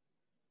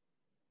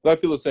I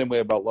feel the same way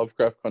about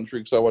Lovecraft Country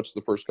because I watched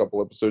the first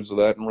couple episodes of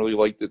that and really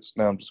liked it. So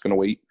now I'm just gonna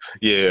wait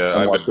yeah,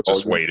 and I've watch been it all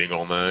just again. waiting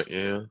on that.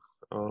 Yeah.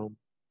 Um,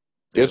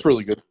 Yeah, it's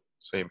really good.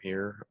 Same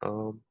here.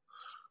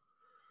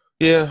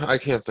 Yeah, I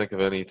can't think of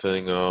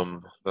anything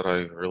that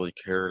I really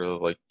care to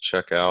like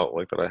check out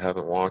like that I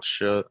haven't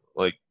watched yet.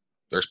 Like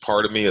there's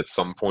part of me at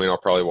some point I'll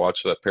probably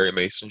watch that Perry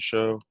Mason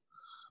show.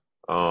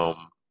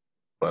 Um,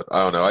 but I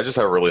don't know. I just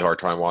have a really hard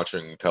time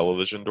watching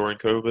television during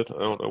COVID. I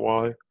don't know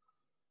why.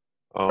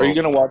 Are you Um,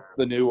 gonna watch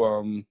the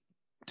new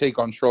take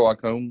on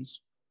Sherlock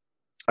Holmes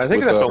I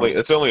think with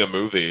that's only a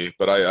movie,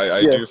 but I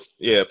yeah.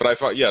 do but I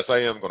find yes I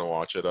am going to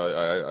watch it.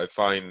 I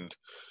find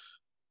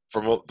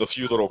from the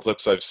few little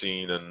clips I've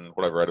seen and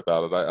what I've read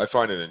about it, I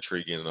find it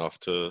intriguing enough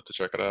to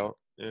check it out.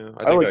 Yeah,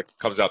 I think that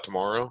comes out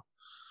tomorrow.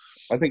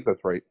 I think that's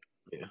right.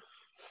 Yeah.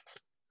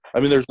 I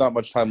mean, there's not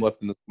much time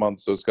left in this month,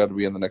 so it's got to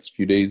be in the next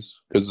few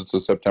days because it's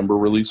a September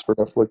release for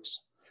Netflix.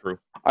 True.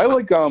 I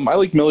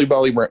like Millie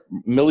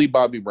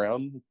Bobby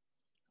Brown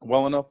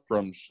well enough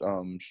from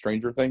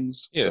Stranger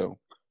Things. Yeah. So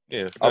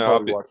Yeah, I'll no,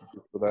 probably watch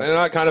it for that. and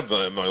I kind of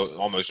am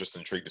almost just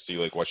intrigued to see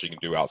like what she can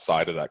do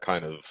outside of that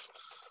kind of,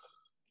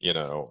 you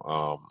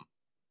know,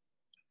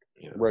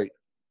 Right.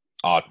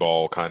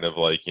 oddball kind of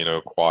like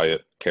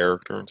quiet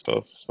character and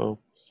stuff. So,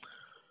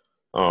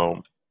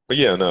 but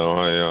yeah, no,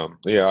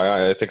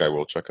 I think I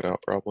will check it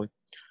out probably.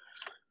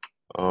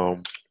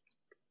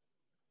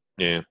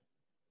 Yeah,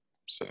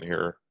 sitting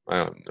here, I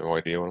have no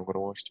idea what I'm going to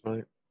watch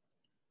tonight.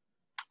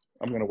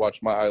 I'm going to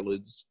watch My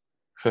Eyelids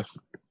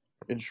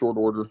in short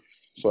order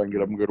so I can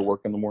get up and go to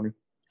work in the morning.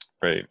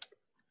 Right.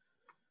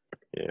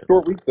 Yeah.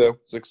 Short week, though.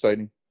 It's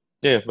exciting.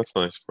 Yeah, that's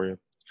nice for you.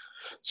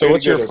 So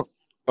what's your...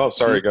 Oh,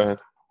 sorry, go ahead.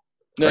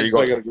 Next,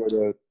 I got to go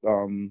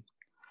to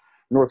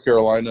North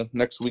Carolina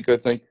next week, I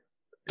think.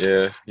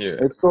 Yeah.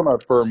 It's still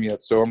not firm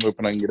yet, so I'm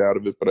hoping I can get out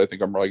of it, but I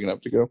think I'm probably going to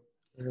have to go.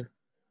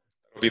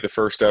 It'll be the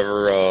first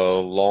ever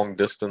long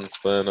distance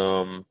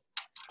then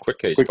quick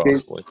cage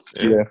possibly.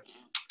 Yeah.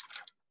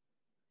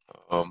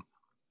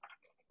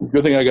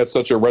 Good thing I got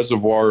such a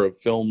reservoir of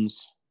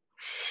films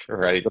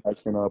right that I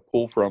can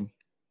pull from.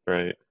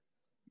 Right.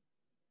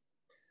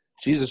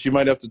 Jesus, you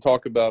might have to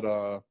talk about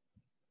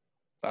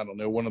I don't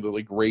know, one of the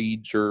like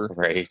Rage or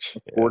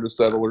Or to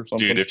Settle or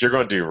something. Dude, if you're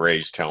going to do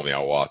Rage, tell me,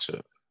 I'll watch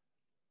it.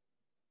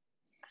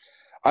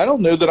 I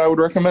don't know that I would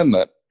recommend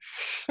that.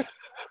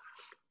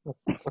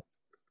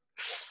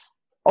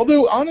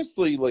 Although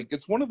honestly, like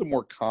it's one of the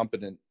more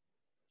competent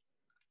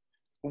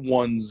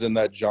ones in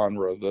that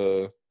genre.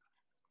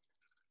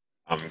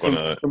 I'm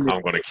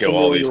gonna kill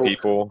all these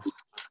people.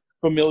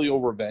 Familial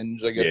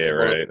revenge, I guess. Yeah,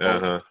 right.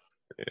 Yeah,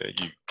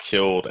 you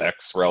killed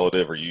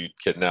ex-relative or you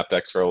kidnapped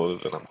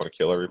ex-relative, and I'm gonna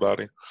kill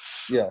everybody.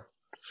 Yeah.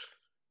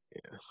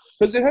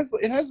 Because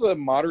it has a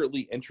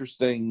moderately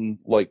interesting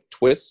like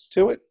twist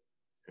to it.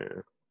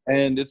 Yeah.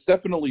 And it's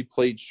definitely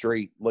played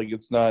straight. Like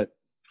it's not.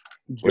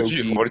 What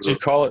did you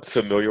call it?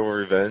 Familial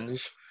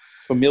revenge.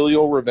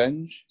 Familial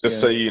revenge. Just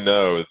so you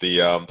know,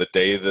 the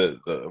day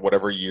that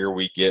whatever year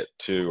we get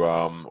to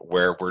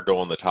where we're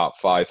doing the top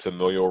 5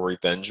 familial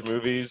revenge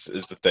movies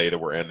is the day that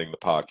we're ending the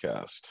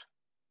podcast.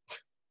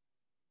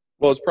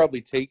 Well, it's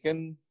probably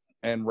Taken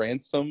and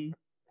Ransom.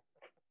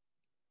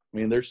 I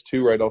mean, there's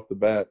 2 right off the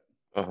bat.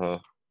 And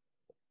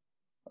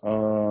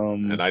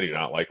I do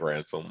not like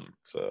Ransom,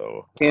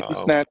 so Candy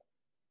Snatch.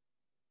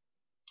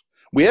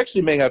 We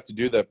actually may have to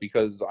do that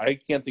because I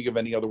can't think of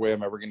any other way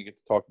I'm ever going to get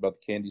to talk about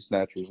the Candy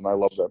Snatchers, and I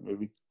love that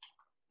movie.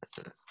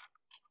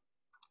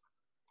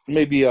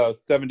 Maybe a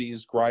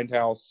 70s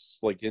grindhouse,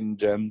 like Hidden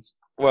Gems.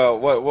 Well,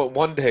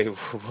 one day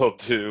we'll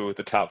do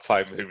the top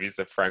 5 movies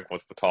that Frank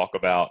wants to talk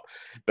about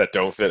that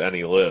don't fit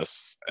any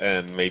lists,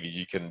 and maybe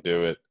you can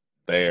do it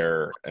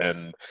there,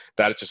 and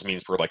that just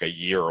means we're like a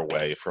year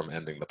away from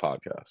ending the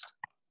podcast.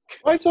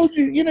 I told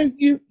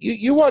you,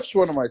 you watched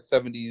one of my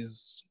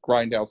 70s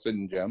grindhouse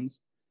Hidden Gems.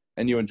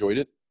 And you enjoyed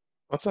it?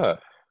 What's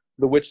that?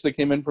 The Witch That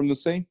Came In From the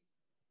Sea?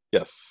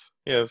 Yes.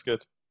 Yeah, it was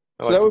good.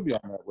 So that would be on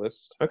that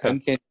list. Okay.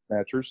 And Candy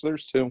Snatchers, so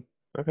there's 2.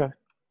 Okay.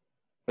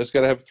 It's got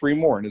to have 3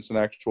 more, and it's an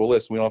actual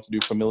list. We don't have to do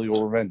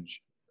Familial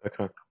Revenge.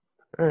 Okay.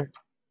 All right.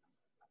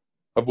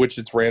 Of which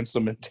it's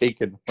Ransom and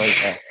Taken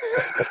right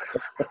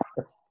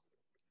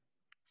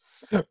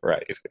now.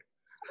 Right.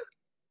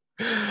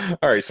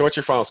 All right, so what's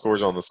your final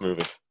scores on this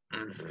movie?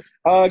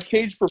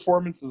 Cage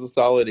performance is a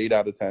solid 8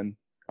 out of 10.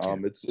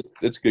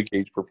 It's good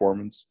Cage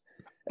performance,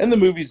 and the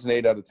movie's an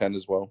 8 out of 10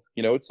 as well.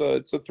 It's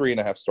a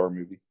 3.5 star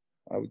movie,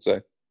 I would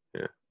say.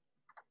 Yeah.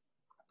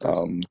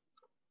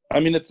 I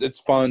mean, it's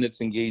fun,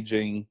 it's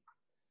engaging.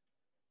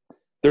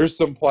 There's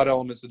some plot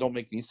elements that don't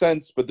make any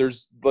sense, but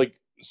there's like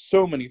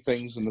so many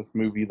things in this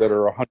movie that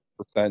are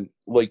 100%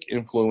 like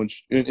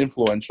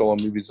influential on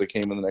movies that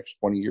came in the next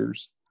 20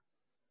 years,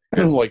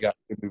 like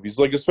action movies,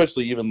 like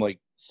especially even like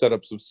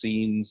setups of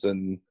scenes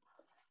and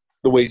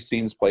the way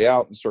scenes play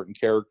out and certain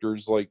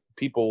characters. Like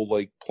people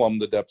like plumb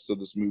the depths of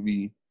this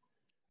movie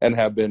and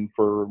have been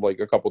for like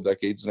a couple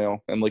decades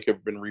now, and like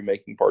have been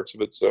remaking parts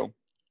of it. So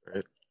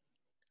right.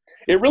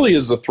 It really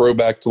is a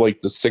throwback to like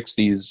the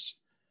 60s,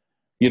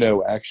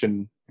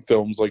 action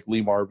films like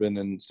Lee Marvin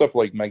and stuff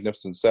like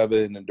Magnificent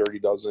Seven and Dirty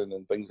Dozen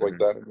and things like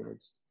that. I mean,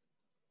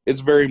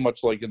 it's very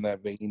much like in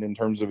that vein in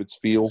terms of its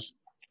feel,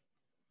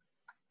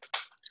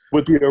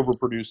 with the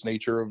overproduced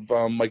nature of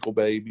Michael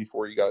Bay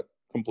before he got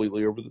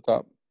completely over the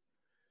top.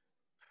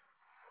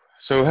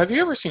 So, have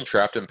you ever seen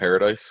Trapped in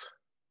Paradise?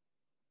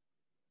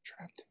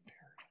 Trapped in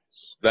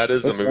Paradise. That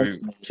is a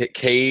movie.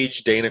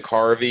 Cage, Dana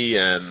Carvey,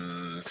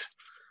 and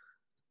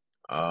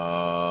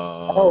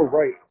oh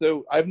right.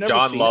 So I've never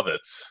John seen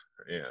Lovitz.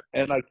 Yeah.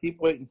 And I keep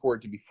waiting for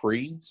it to be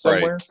free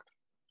somewhere. Right.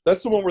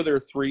 That's the one where there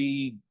are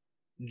 3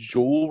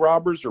 jewel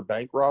robbers or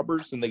bank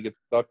robbers, and they get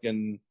stuck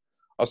in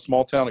a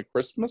small town at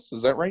Christmas.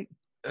 Is that right?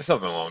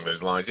 Something along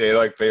those lines. Yeah,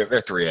 like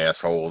they're 3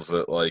 assholes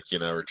that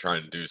are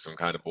trying to do some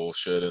kind of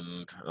bullshit,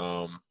 and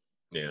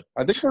yeah.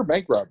 I think they're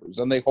bank robbers,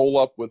 and they hole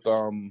up with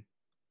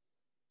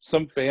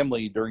some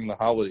family during the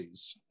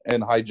holidays,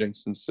 and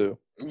hijinks ensue.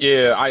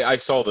 Yeah, I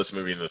saw this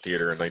movie in the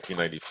theater in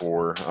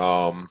 1994.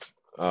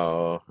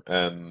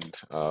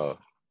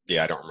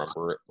 Yeah, I don't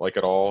remember it like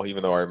at all.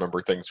 Even though I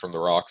remember things from The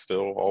Rock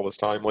still all this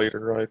time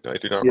later, I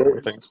do not Yeah.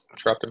 remember things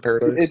Trapped in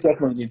Paradise. It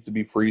definitely needs to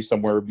be free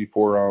somewhere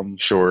before.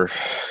 Sure.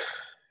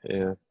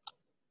 Yeah.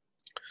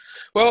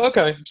 Well,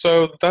 okay,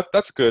 so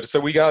that's good. So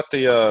we got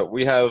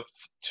we have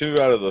 2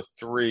 out of the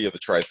 3 of the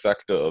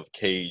trifecta of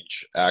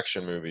Cage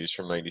action movies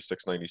from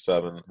 96,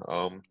 97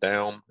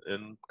 down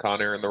in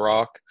Con Air and The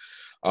Rock.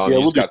 Yeah, you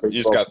we'll just do got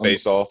Face Off.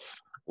 Face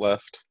Off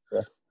left.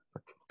 Yeah.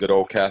 Good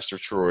old Castor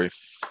Troy.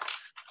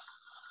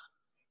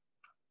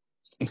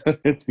 A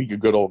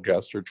good old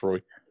Castor Troy.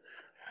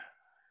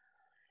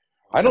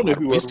 I don't know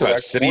who We still have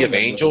actually City won of that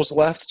Angels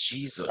left.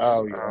 Jesus.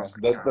 Oh yeah,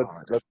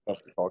 that's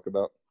tough to talk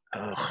about.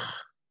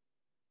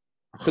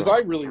 Because I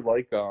really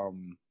like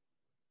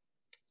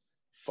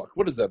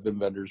what is that Wim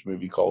Wenders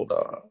movie called?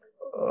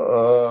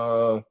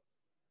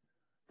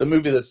 The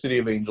movie that City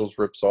of Angels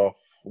rips off,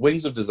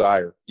 Wings of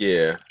Desire.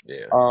 Yeah.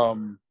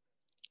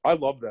 I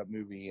love that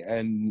movie,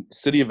 and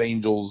City of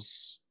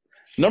Angels.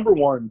 Number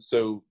one,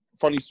 so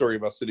funny story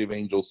about City of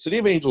Angels. City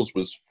of Angels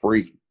was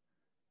free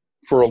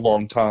for a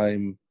long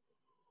time.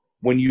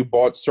 When you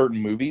bought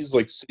certain movies,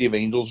 like City of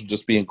Angels would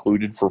just be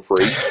included for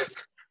free.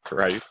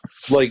 Right.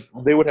 Like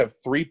they would have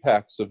 3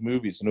 packs of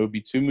movies, and it would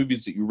be 2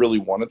 movies that you really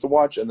wanted to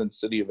watch, and then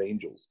City of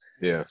Angels.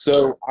 Yeah.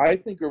 So I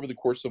think over the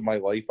course of my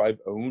life, I've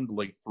owned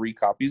like 3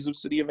 copies of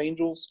City of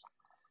Angels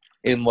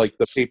in like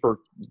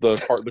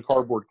the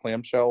cardboard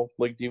clamshell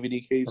like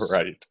DVD case.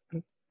 Right.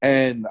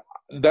 And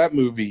that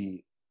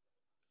movie,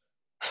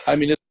 I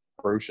mean, it's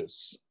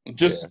ferocious.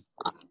 Just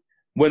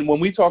when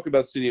we talk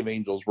about City of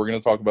Angels, we're going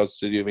to talk about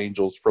City of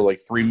Angels for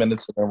like 3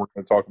 minutes, and then we're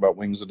going to talk about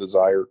Wings of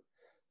Desire.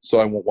 So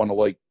I won't want to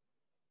like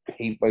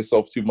hate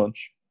myself too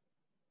much.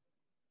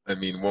 I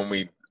mean, when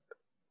we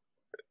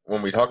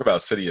talk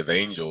about City of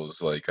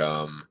Angels, like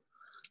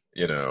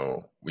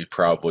we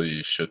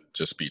probably should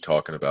just be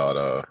talking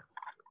about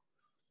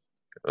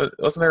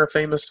wasn't there a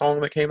famous song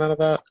that came out of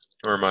that?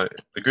 Or am I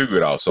the Goo Goo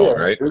Dolls song,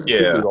 right? Goo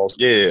Goo Dolls.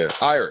 Yeah.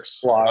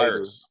 Iris.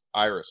 Slide.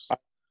 Iris.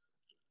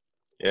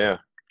 Yeah.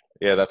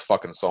 Yeah, that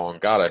fucking song.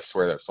 God, I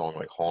swear that song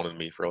like haunted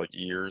me for like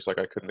years. Like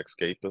I couldn't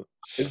escape it.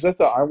 Is that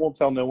the I Won't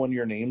Tell No One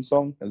Your Name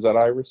song? Is that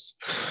Iris?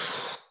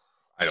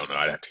 I don't know.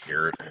 I'd have to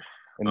hear it.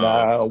 And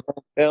I won't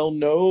tell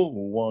no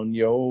one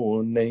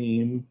your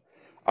name.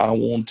 I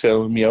won't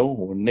tell him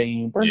your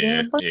name.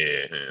 Yeah,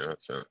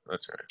 that's it.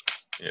 That's right.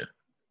 Yeah.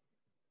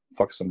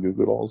 Fuck some Goo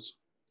Goo Dolls.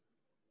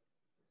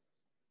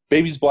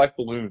 Baby's Black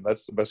Balloon.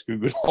 That's the best Goo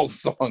Goo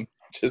Dolls song.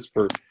 Just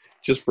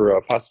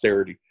for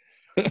posterity.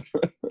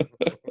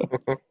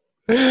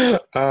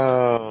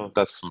 Oh,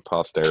 that's some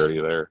posterity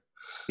there.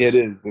 It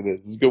is.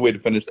 It's a good way to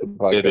finish the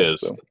podcast. It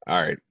is. So.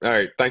 All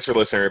right. Thanks for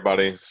listening,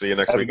 everybody. See you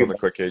next week on the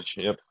Quick Cage.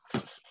 Yep.